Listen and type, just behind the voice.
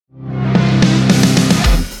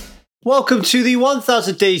Welcome to the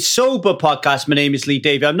 1000 Days Sober podcast. My name is Lee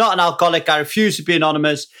Davey. I'm not an alcoholic. I refuse to be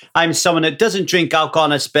anonymous. I'm someone that doesn't drink alcohol,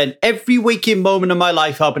 and I spend every waking moment of my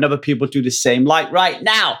life helping other people do the same. Like right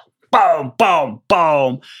now. Boom, boom,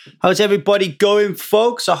 boom. How's everybody going,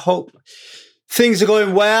 folks? I hope things are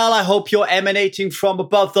going well. I hope you're emanating from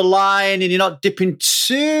above the line and you're not dipping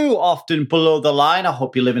too often below the line. I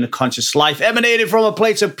hope you're living a conscious life, emanating from a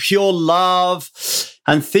place of pure love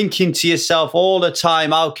and thinking to yourself all the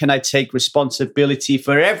time, how can I take responsibility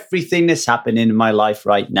for everything that's happening in my life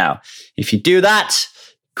right now? If you do that,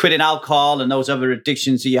 quitting alcohol and those other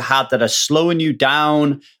addictions that you have that are slowing you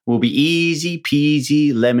down will be easy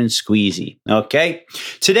peasy lemon squeezy. Okay.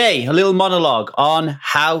 Today, a little monologue on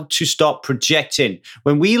how to stop projecting.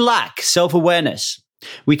 When we lack self-awareness,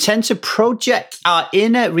 we tend to project our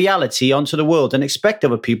inner reality onto the world and expect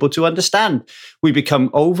other people to understand. We become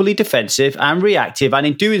overly defensive and reactive, and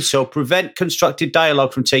in doing so, prevent constructive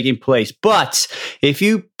dialogue from taking place. But if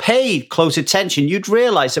you paid close attention, you'd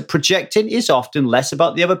realize that projecting is often less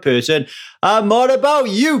about the other person and more about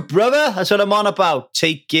you, brother. That's what I'm on about.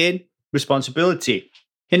 Taking responsibility.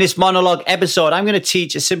 In this monologue episode, I'm going to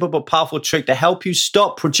teach a simple but powerful trick to help you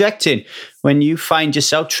stop projecting. When you find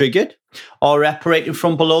yourself triggered or operating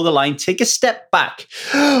from below the line, take a step back,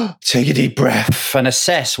 take a deep breath, and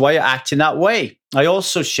assess why you're acting that way. I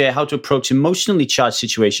also share how to approach emotionally charged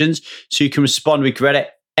situations so you can respond with greater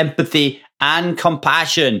empathy and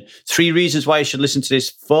compassion. 3 reasons why you should listen to this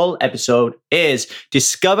full episode is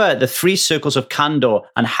discover the 3 circles of candor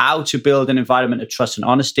and how to build an environment of trust and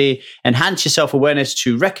honesty, enhance your self-awareness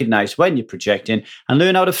to recognize when you're projecting, and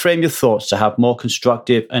learn how to frame your thoughts to have more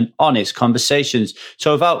constructive and honest conversations.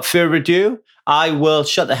 So without further ado, I will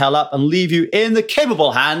shut the hell up and leave you in the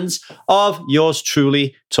capable hands of yours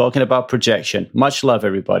truly talking about projection. Much love,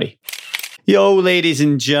 everybody. Yo, ladies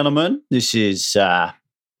and gentlemen, this is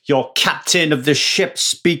your captain of the ship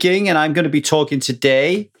speaking, and I'm going to be talking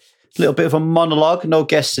today, a little bit of a monologue, no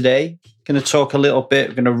guest today. Going to talk a little bit,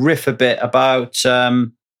 we're going to riff a bit about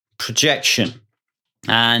projection.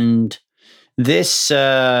 And this,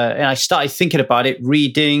 and I started thinking about it,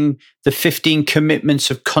 reading The 15 Commitments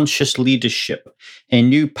of Conscious Leadership, a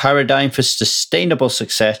New Paradigm for Sustainable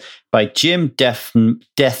Success by Jim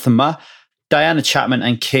Dethmer, Diana Chapman,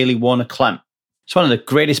 and Kaylee Warner-Clamp. It's one of the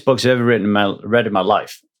greatest books I've ever read in my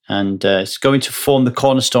life. And it's going to form the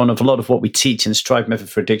cornerstone of a lot of what we teach in the Strive Method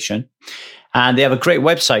for Addiction. And they have a great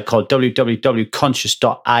website called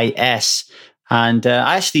www.conscious.is. And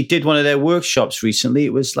I actually did one of their workshops recently.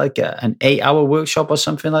 It was like an 8-hour workshop or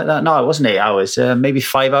something like that. No, it wasn't 8 hours, maybe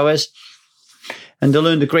 5 hours. And I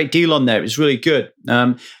learned a great deal on there. It was really good.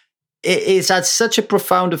 It's had such a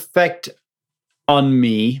profound effect on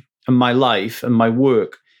me and my life and my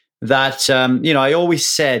work that, I always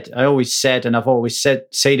said, and I've always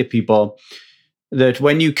say to people that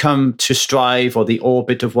when you come to Strive or the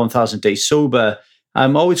orbit of 1000 Days Sober,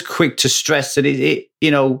 I'm always quick to stress that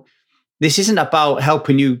this isn't about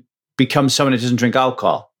helping you become someone that doesn't drink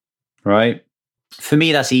alcohol, right? For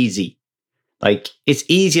me, that's easy. Like, it's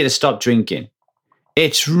easier to stop drinking.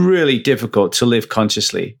 It's really difficult to live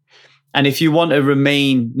consciously. And if you want to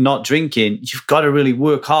remain not drinking, you've got to really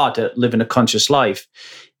work hard at living a conscious life.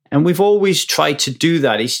 And we've always tried to do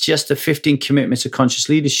that. It's just the 15 Commitments of Conscious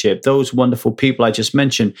Leadership. Those wonderful people I just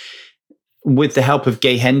mentioned, with the help of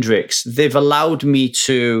Gay Hendricks, they've allowed me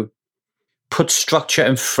to put structure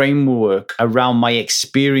and framework around my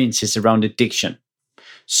experiences around addiction.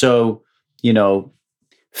 So,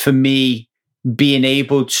 for me, being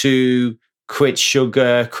able to quit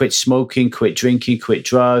sugar, quit smoking, quit drinking, quit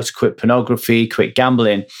drugs, quit pornography, quit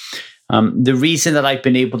gambling. The reason that I've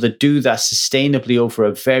been able to do that sustainably over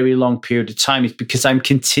a very long period of time is because I'm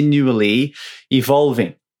continually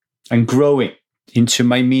evolving and growing into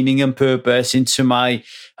my meaning and purpose, into my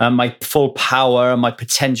full power and my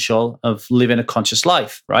potential of living a conscious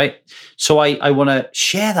life, right? So I want to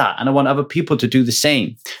share that, and I want other people to do the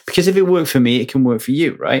same, because if it worked for me, it can work for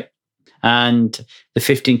you, right? And the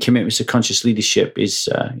 15 Commitments of Conscious Leadership is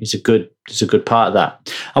a good part of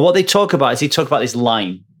that. And what they talk about is this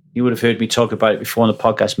line. You would have heard me talk about it before on the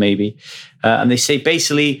podcast, maybe. And they say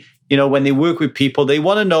basically, when they work with people, they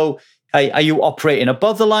want to know, are you operating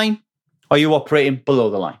above the line? Or are you operating below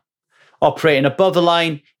the line? Operating above the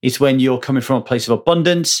line is when you're coming from a place of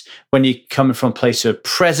abundance, when you're coming from a place of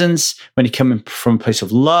presence, when you're coming from a place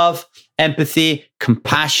of love, empathy,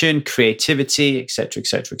 compassion, creativity, etc.,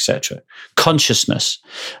 etc., etc. Consciousness.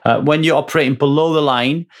 When you're operating below the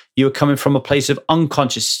line, you're coming from a place of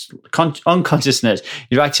unconsciousness.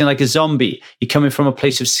 You're acting like a zombie. You're coming from a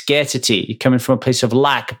place of scarcity. You're coming from a place of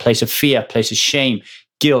lack, a place of fear, a place of shame,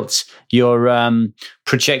 guilt, you're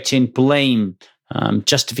projecting blame,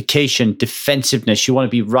 justification, defensiveness. You want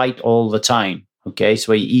to be right all the time. Okay,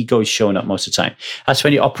 so where your ego is showing up most of the time. That's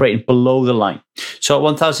when you're operating below the line. So at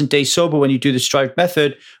 1000 Days Sober, when you do the Strive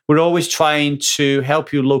method, we're always trying to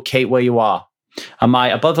help you locate where you are. Am I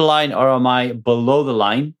above the line or am I below the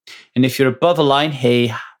line? And if you're above the line,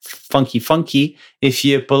 hey, funky. If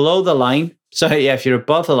you're below the line, if you're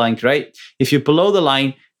above the line, great. If you're below the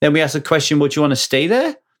line, then we ask the question, well, do you want to stay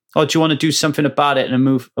there? Or do you want to do something about it and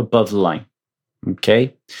move above the line?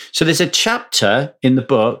 Okay. So there's a chapter in the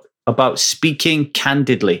book about speaking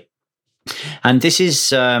candidly. And this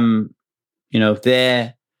is, their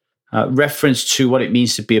reference to what it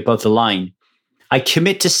means to be above the line. I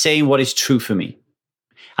commit to saying what is true for me.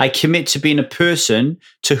 I commit to being a person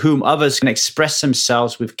to whom others can express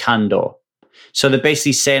themselves with candor. So they're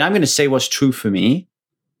basically saying, I'm going to say what's true for me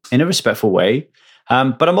in a respectful way,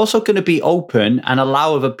 but I'm also going to be open and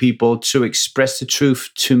allow other people to express the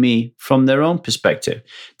truth to me from their own perspective.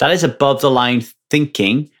 That is above the line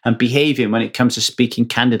thinking and behaving when it comes to speaking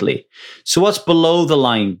candidly. So what's below the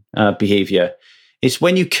line behavior? It's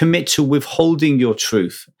when you commit to withholding your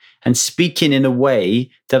truth and speaking in a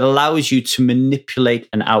way that allows you to manipulate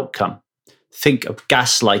an outcome. Think of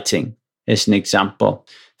gaslighting as an example.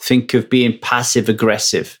 Think of being passive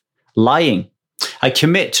aggressive, lying. I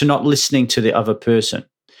commit to not listening to the other person.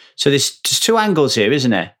 So there's two angles here,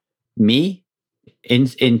 isn't there? Me,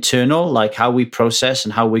 internal, like how we process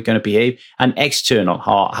and how we're going to behave, and external,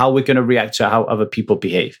 how we're going to react to how other people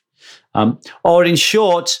behave. Or in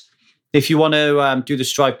short, if you want to do the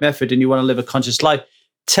Strive method and you want to live a conscious life,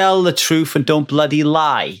 tell the truth and don't bloody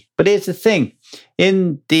lie. But here's the thing.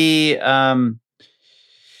 In the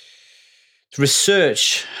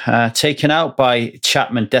research taken out by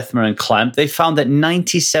Chapman, Dethmer, and Clamp, they found that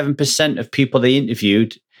 97% of people they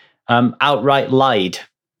interviewed outright lied.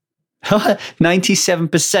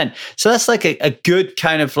 97%. So that's like a good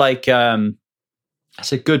kind of like,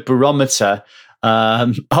 that's a good barometer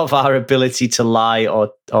of our ability to lie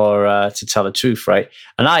or to tell the truth, right?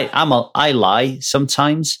 And I lie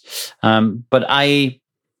sometimes, but it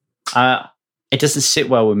doesn't sit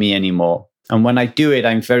well with me anymore. And when I do it,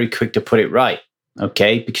 I'm very quick to put it right,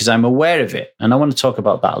 okay? Because I'm aware of it. And I want to talk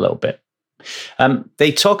about that a little bit.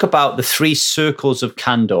 They talk about the 3 circles of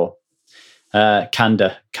candor.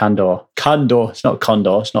 Candor. It's not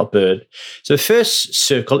condor, it's not bird. So the first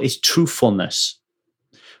circle is truthfulness.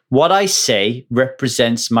 What I say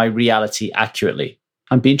represents my reality accurately.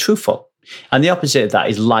 I'm being truthful. And the opposite of that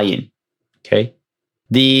is lying, okay?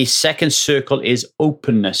 The second circle is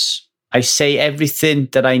openness. I say everything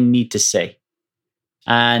that I need to say.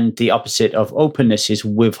 And the opposite of openness is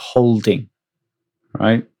withholding,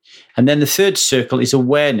 right? And then the third circle is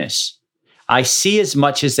awareness. I see as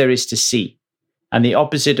much as there is to see. And the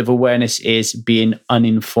opposite of awareness is being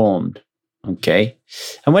uninformed, okay?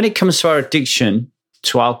 And when it comes to our addiction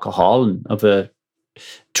to alcohol and other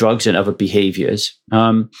drugs and other behaviors,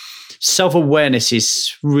 self-awareness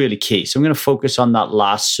is really key. So I'm going to focus on that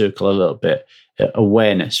last circle a little bit,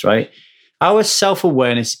 awareness, right? Our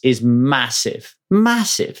self-awareness is massive.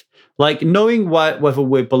 Like knowing whether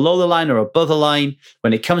we're below the line or above the line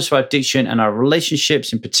when it comes to our addiction and our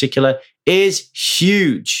relationships in particular is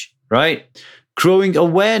huge, right? Growing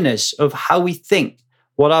awareness of how we think,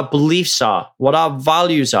 what our beliefs are, what our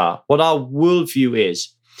values are, what our worldview is,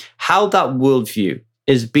 how that worldview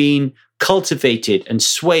is being cultivated and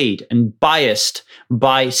swayed and biased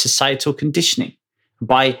by societal conditioning,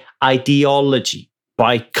 by ideology,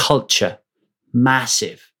 by culture.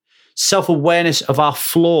 Massive. Self-awareness of our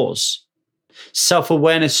flaws.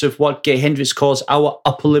 Self-awareness of what Gay Hendricks calls our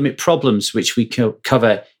upper limit problems, which we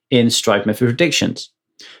cover in Strive Method of Addictions.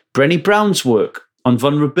 Brené Brown's work on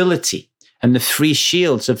vulnerability and the 3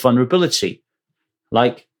 shields of vulnerability.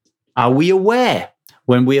 Like, are we aware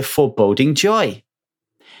when we are foreboding joy?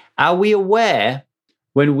 Are we aware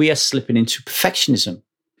when we are slipping into perfectionism?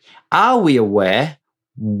 Are we aware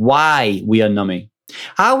why we are numbing?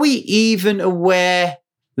 Are we even aware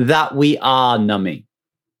that we are numbing?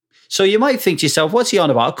 So you might think to yourself, what's he on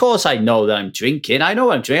about? Of course I know that I'm drinking. I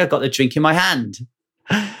know I'm drinking. I've got the drink in my hand.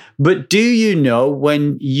 But do you know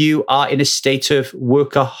when you are in a state of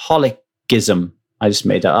workaholicism? I just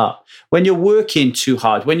made that up. When you're working too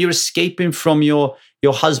hard, when you're escaping from your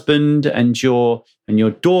husband and your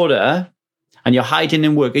daughter and you're hiding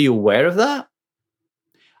in work, are you aware of that?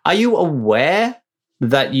 Are you aware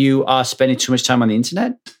that you are spending too much time on the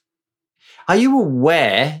internet? Are you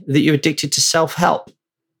aware that you're addicted to self-help?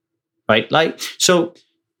 Right? Like, so,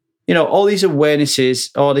 all these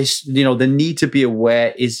awarenesses, all this, the need to be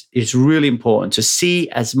aware is really important, to see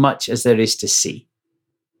as much as there is to see.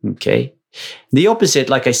 Okay. The opposite,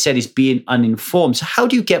 like I said, is being uninformed. So how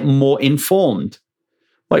do you get more informed?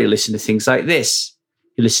 Well, you listen to things like this.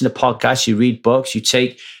 You listen to podcasts, you read books, you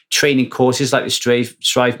take training courses like the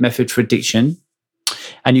Strive Method for Addiction,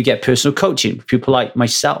 and you get personal coaching with people like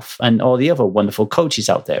myself and all the other wonderful coaches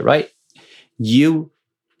out there, right? You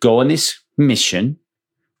go on this mission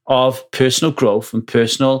of personal growth and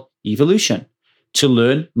personal evolution to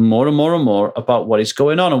learn more and more and more about what is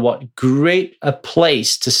going on, and what great a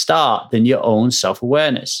place to start than your own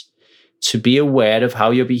self-awareness, to be aware of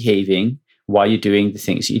how you're behaving while you're doing the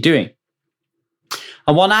things that you're doing.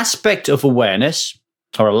 And one aspect of awareness,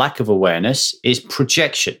 or a lack of awareness, is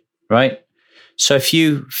projection, right? So if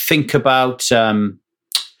you think about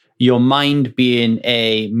your mind being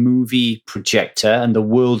a movie projector and the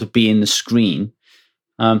world being the screen,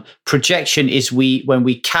 projection is when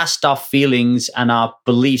we cast our feelings and our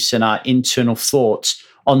beliefs and our internal thoughts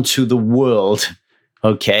onto the world,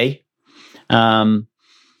 okay? And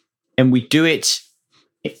we do it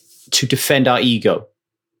to defend our ego,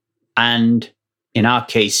 and in our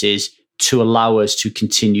cases, to allow us to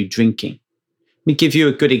continue drinking. Let me give you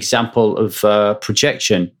a good example of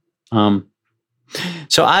projection.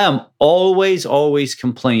 So I am always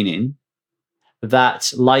complaining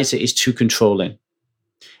that Liza is too controlling.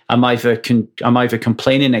 I'm either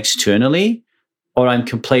complaining externally, or I'm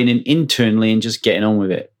complaining internally and just getting on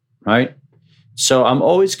with it, right? So I'm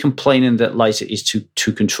always complaining that Liza is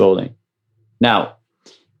too controlling. Now,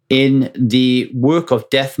 in the work of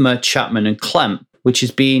Dethmer, Chapman, and Klemp, which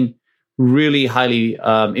has been really highly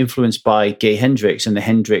influenced by Gay Hendricks and the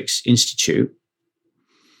Hendricks Institute,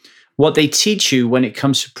 what they teach you when it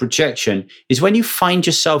comes to projection is when you find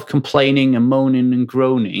yourself complaining and moaning and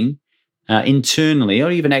groaning internally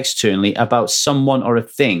or even externally about someone or a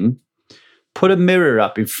thing, put a mirror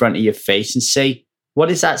up in front of your face and say,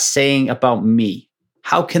 what is that saying about me?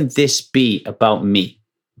 How can this be about me?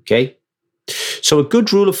 Okay. So a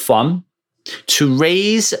good rule of thumb to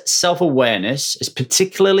raise self-awareness is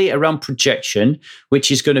particularly around projection,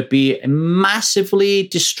 which is going to be massively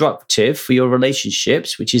destructive for your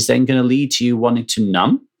relationships, which is then going to lead to you wanting to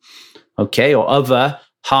numb, okay, or other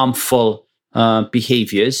harmful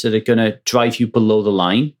behaviors that are going to drive you below the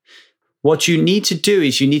line. What you need to do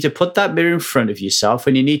is you need to put that mirror in front of yourself,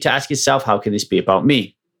 and you need to ask yourself, how can this be about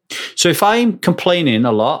me? So if I'm complaining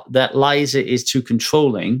a lot that Liza is too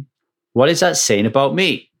controlling, what is that saying about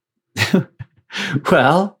me?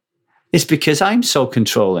 Well, it's because I'm so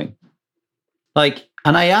controlling. And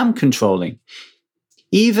I am controlling.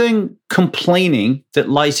 Even complaining that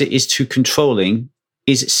Liza is too controlling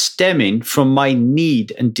is stemming from my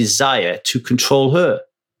need and desire to control her.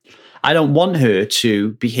 I don't want her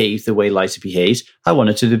to behave the way Liza behaves. I want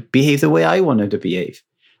her to behave the way I want her to behave.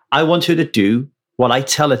 I want her to do what I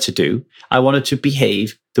tell her to do. I want her to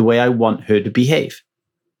behave the way I want her to behave,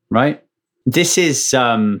 right? This is...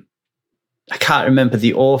 I can't remember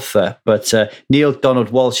the author, but Neil Donald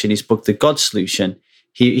Walsh in his book, The God Solution,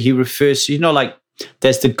 he refers to,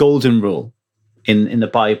 there's the golden rule in the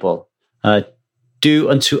Bible. Do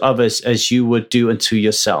unto others as you would do unto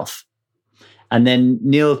yourself. And then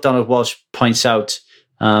Neil Donald Walsh points out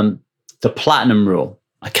the platinum rule.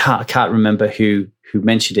 I can't remember who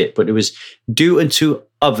mentioned it, but it was do unto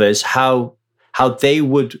others how they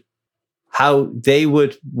would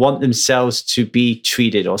want themselves to be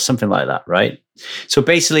treated, or something like that, right? So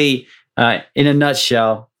basically, in a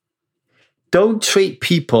nutshell, don't treat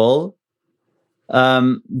people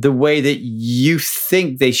the way that you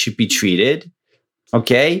think they should be treated,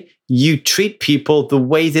 okay? You treat people the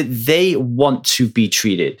way that they want to be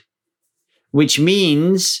treated, which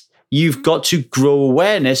means you've got to grow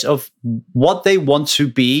awareness of what they want to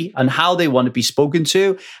be and how they want to be spoken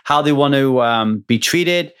to, how they want to be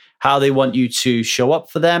treated, how they want you to show up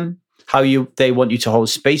for them, how they want you to hold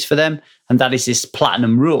space for them. And that is this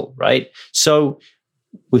platinum rule, right? So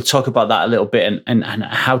we'll talk about that a little bit and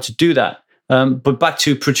how to do that. But back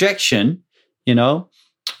to projection,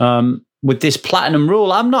 with this platinum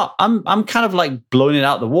rule, I'm kind of like blowing it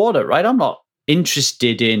out the water, right? I'm not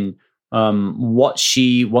interested in what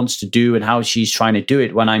she wants to do and how she's trying to do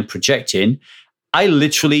it when I'm projecting. I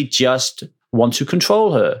literally just want to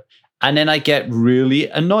control her. And then I get really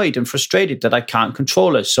annoyed and frustrated that I can't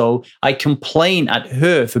control her. So I complain at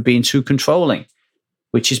her for being too controlling,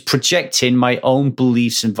 which is projecting my own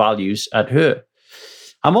beliefs and values at her.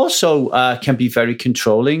 I'm also can be very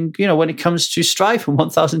controlling, when it comes to Strive and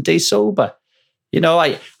 1000 Days Sober.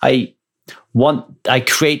 I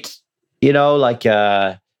create,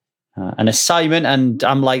 an assignment, and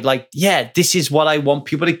I'm like, yeah, this is what I want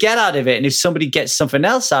people to get out of it. And if somebody gets something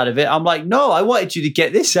else out of it, I'm like, no, I wanted you to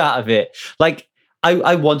get this out of it. Like,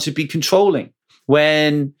 I want to be controlling.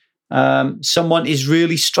 When someone is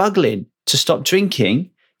really struggling to stop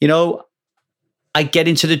drinking, I get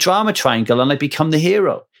into the drama triangle and I become the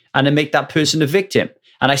hero and I make that person a victim.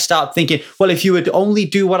 And I start thinking, well, if you would only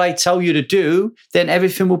do what I tell you to do, then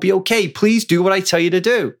everything will be okay. Please do what I tell you to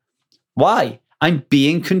do. Why? I'm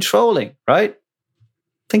being controlling, right?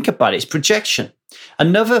 Think about it. It's projection.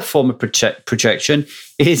 Another form of projection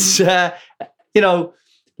is,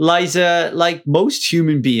 Liza, like most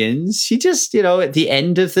human beings, she just, at the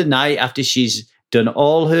end of the night, after she's done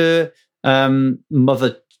all her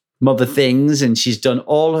mother things and she's done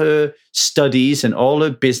all her studies and all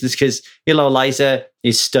her business, because Liza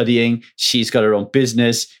is studying, she's got her own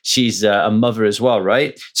business, she's a mother as well,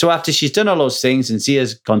 right? So after she's done all those things and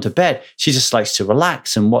Zia's gone to bed, she just likes to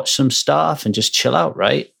relax and watch some stuff and just chill out,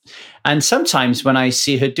 right? And sometimes when I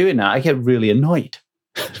see her doing that, I get really annoyed.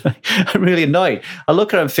 I'm really annoyed. I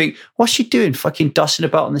look at her and think, what's she doing, fucking dossing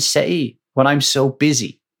about on the settee when I'm so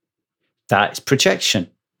busy? That is projection.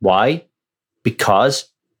 Why?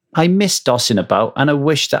 Because I miss dossing about and I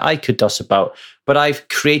wish that I could doss about. But I've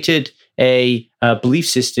created a belief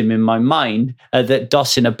system in my mind that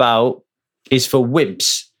dossing about is for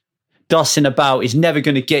wimps. Dossing about is never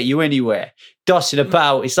going to get you anywhere. Dossing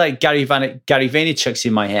about, it's like Gary Vaynerchuk's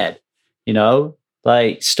in my head,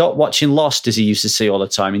 Like, stop watching Lost, as he used to say all the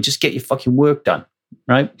time, and just get your fucking work done,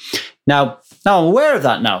 right? Now I'm aware of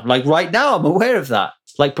that now. Like, right now, I'm aware of that.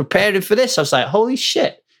 Like, preparing for this, I was like, holy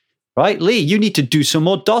shit. Right, Lee, you need to do some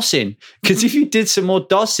more dossing. Because if you did some more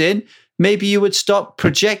dossing, maybe you would stop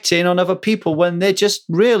projecting on other people when they're just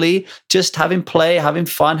really just having play, having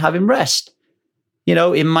fun, having rest.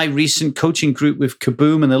 In my recent coaching group with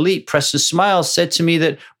Kaboom and Elite, Preston Smiles said to me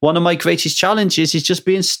that one of my greatest challenges is just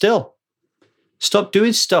being still. Stop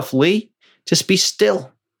doing stuff, Lee. Just be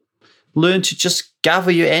still. Learn to just gather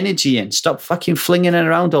your energy in. Stop fucking flinging it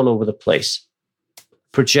around all over the place.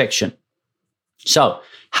 Projection. So,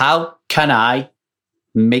 how can I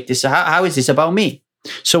make this? How is this about me?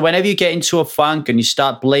 So whenever you get into a funk and you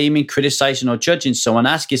start blaming, criticizing, or judging someone,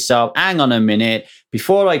 ask yourself, hang on a minute,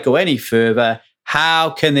 before I go any further, how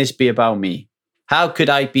can this be about me? How could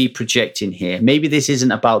I be projecting here? Maybe this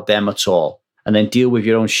isn't about them at all. And then deal with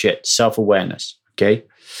your own shit, self-awareness, okay?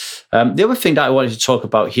 The other thing that I wanted to talk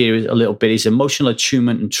about here a little bit is emotional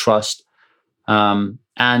attunement and trust, and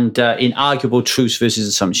inarguable truths versus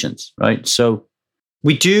assumptions, right? So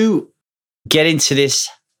we do get into this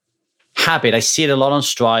habit. I see it a lot on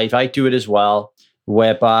Strive. I do it as well,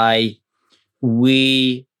 whereby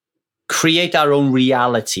we create our own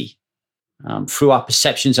reality through our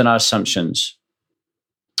perceptions and our assumptions.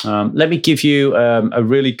 Let me give you a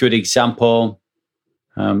really good example.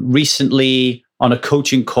 Recently, on a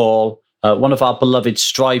coaching call, one of our beloved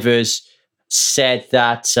Strivers said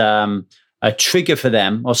that a trigger for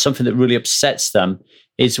them, or something that really upsets them,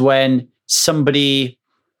 is when somebody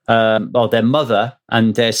or their mother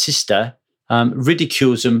and their sister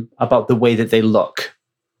ridicules them about the way that they look,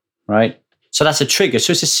 right? So that's a trigger.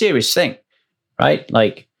 So it's a serious thing, right?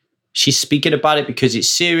 Like, she's speaking about it because it's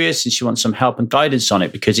serious and she wants some help and guidance on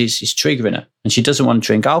it because it's triggering her and she doesn't want to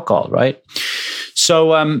drink alcohol, right?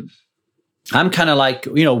 So I'm kind of like,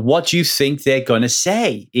 what do you think they're going to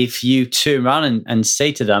say if you turn around and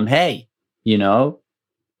say to them, hey,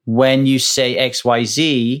 when you say X, Y,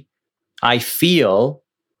 Z, I feel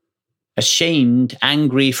ashamed,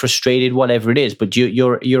 angry, frustrated, whatever it is, but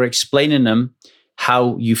you're explaining them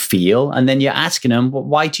how you feel, and then you're asking them, well,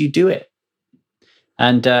 why do you do it?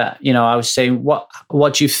 And I was saying,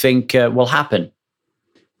 what do you think will happen?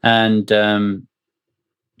 And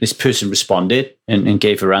this person responded and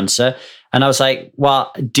gave her answer, and I was like,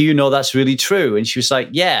 well, do you know that's really true? And she was like,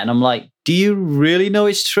 yeah. And I'm like, do you really know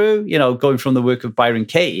it's true? Going from the work of Byron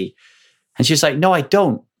Katie. And she was like, no, I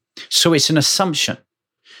don't. So it's an assumption.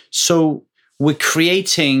 So we're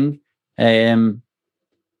creating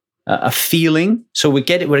a feeling. So we're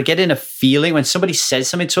getting a feeling when somebody says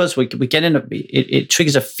something to us. It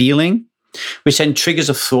triggers a feeling, which then triggers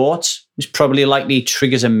a thought, which probably likely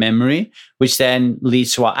triggers a memory, which then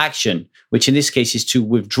leads to our action, which in this case is to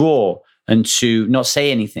withdraw and to not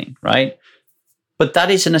say anything, right? But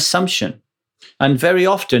that is an assumption. And very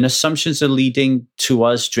often assumptions are leading to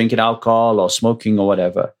us drinking alcohol or smoking or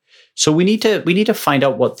whatever. So we need to find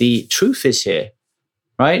out what the truth is here,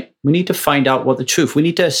 right? We need to find out what the truth. We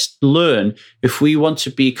need to learn, if we want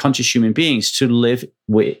to be conscious human beings, to live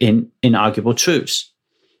in inarguable truths.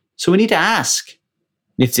 So we need to ask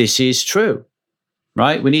if this is true,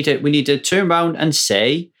 right? We need to turn around and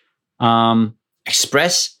say,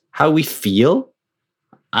 express how we feel,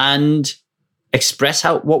 and express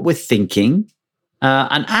what we're thinking,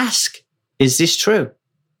 and ask Is this true?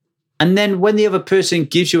 And then when the other person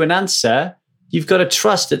gives you an answer, you've got to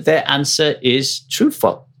trust that their answer is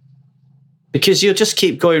truthful, because you'll just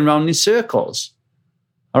keep going around in circles.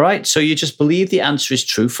 All right. So you just believe the answer is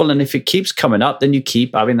truthful. And if it keeps coming up, then you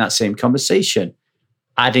keep having that same conversation,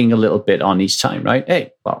 adding a little bit on each time, right?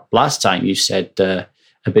 Hey, well, last time you said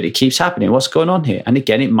but it keeps happening. What's going on here? And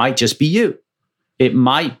again, it might just be you. It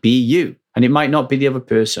might be you, and it might not be the other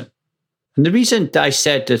person. And the reason that I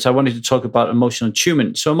said that I wanted to talk about emotional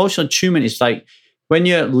attunement. So emotional attunement is like when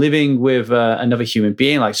you're living with another human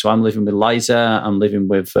being, like, so I'm living with Liza, I'm living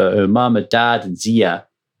with her mom, her dad, and Zia.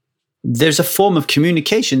 There's a form of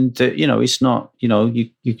communication that, it's not,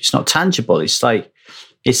 it's not tangible. It's like,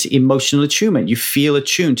 it's emotional attunement. You feel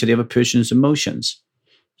attuned to the other person's emotions.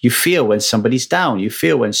 You feel when somebody's down. You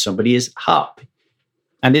feel when somebody is up.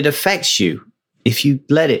 And it affects you if you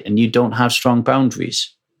let it and you don't have strong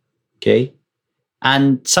boundaries. Okay?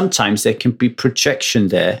 And sometimes there can be projection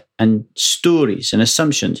there and stories and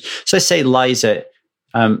assumptions. So I say Liza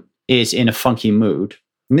is in a funky mood.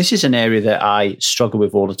 And this is an area that I struggle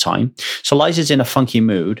with all the time. So Liza's in a funky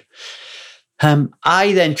mood.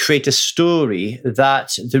 I then create a story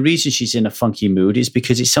that the reason she's in a funky mood is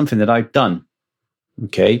because it's something that I've done.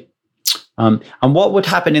 Okay. And what would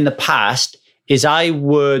happen in the past is I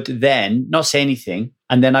would then not say anything,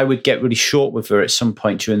 and then I would get really short with her at some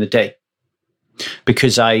point during the day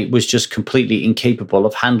because I was just completely incapable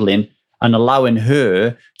of handling and allowing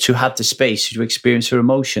her to have the space to experience her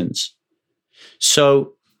emotions.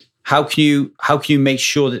 So how can you make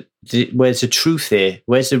sure that where's the truth there?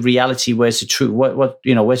 Where's the reality? Where's the truth?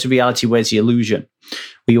 Where's the reality? Where's the illusion?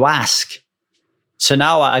 Well, you ask. So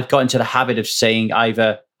now I've got into the habit of saying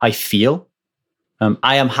either I feel,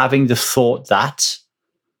 I am having the thought that,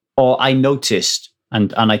 or I noticed,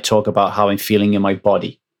 and I talk about how I'm feeling in my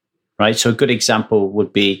body, right? So a good example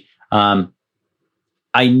would be, I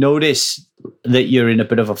notice that you're in a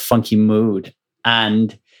bit of a funky mood,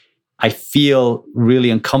 and I feel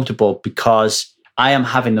really uncomfortable because I am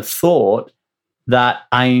having the thought that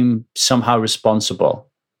I'm somehow responsible,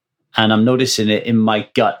 and I'm noticing it in my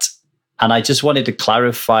gut. And I just wanted to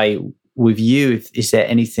clarify with you, is there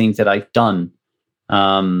anything that I've done?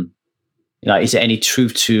 Is there any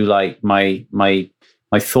truth to like my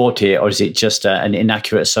thought here, or is it just an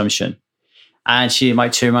inaccurate assumption? And she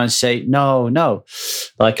might turn around and say, no,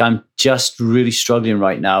 like I'm just really struggling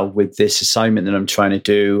right now with this assignment that I'm trying to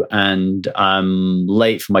do, and I'm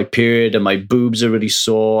late for my period, and my boobs are really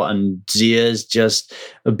sore, and Zia's just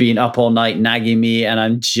been up all night nagging me, and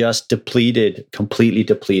I'm just depleted, completely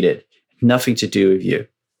depleted. Nothing to do with you.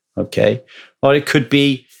 Okay. Or it could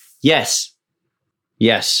be, yes,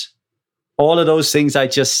 all of those things I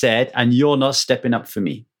just said, and you're not stepping up for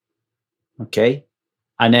me. Okay.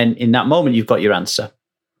 And then in that moment, you've got your answer.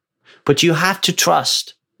 But you have to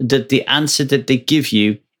trust that the answer that they give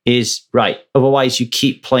you is right. Otherwise, you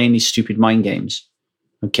keep playing these stupid mind games.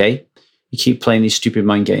 Okay. You keep playing these stupid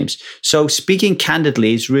mind games. So speaking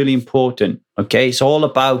candidly is really important. Okay. It's all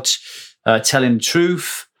about telling the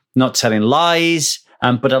truth, not telling lies,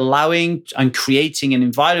 but allowing and creating an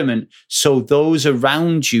environment so those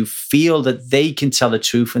around you feel that they can tell the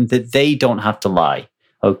truth and that they don't have to lie.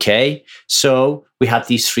 Okay, so we have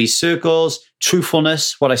these three circles.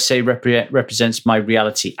 Truthfulness, what I say represents my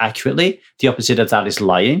reality accurately. The opposite of that is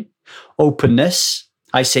lying. Openness,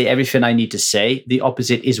 I say everything I need to say. The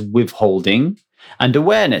opposite is withholding. And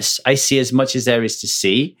awareness, I see as much as there is to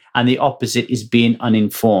see. And the opposite is being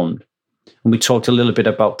uninformed. And we talked a little bit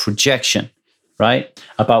about projection, right?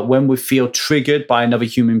 About when we feel triggered by another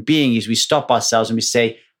human being, is we stop ourselves and we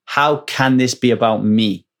say, how can this be about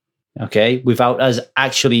me? Okay, without us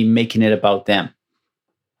actually making it about them.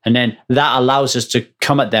 And then that allows us to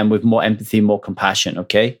come at them with more empathy, more compassion.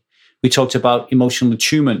 Okay, we talked about emotional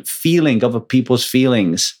attunement, feeling other people's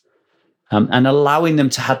feelings, and allowing them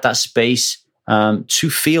to have that space to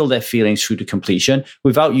feel their feelings through to completion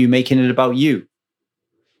without you making it about you.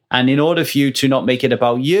 And in order for you to not make it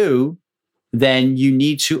about you, then you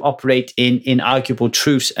need to operate in inarguable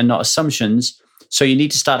truths and not assumptions. So you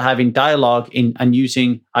need to start having dialogue and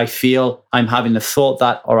using, I feel, I'm having the thought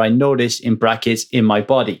that, or I notice in brackets in my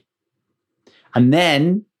body. And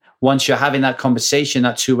then once you're having that conversation,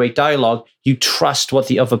 that two-way dialogue, you trust what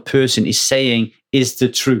the other person is saying is the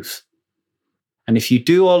truth. And if you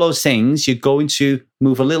do all those things, you're going to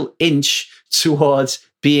move a little inch towards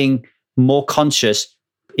being more conscious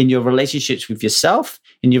in your relationships with yourself,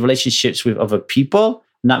 in your relationships with other people.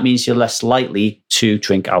 And that means you're less likely to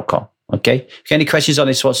drink alcohol. Okay. If you have any questions on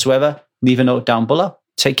this whatsoever, leave a note down below.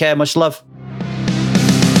 Take care. Much love.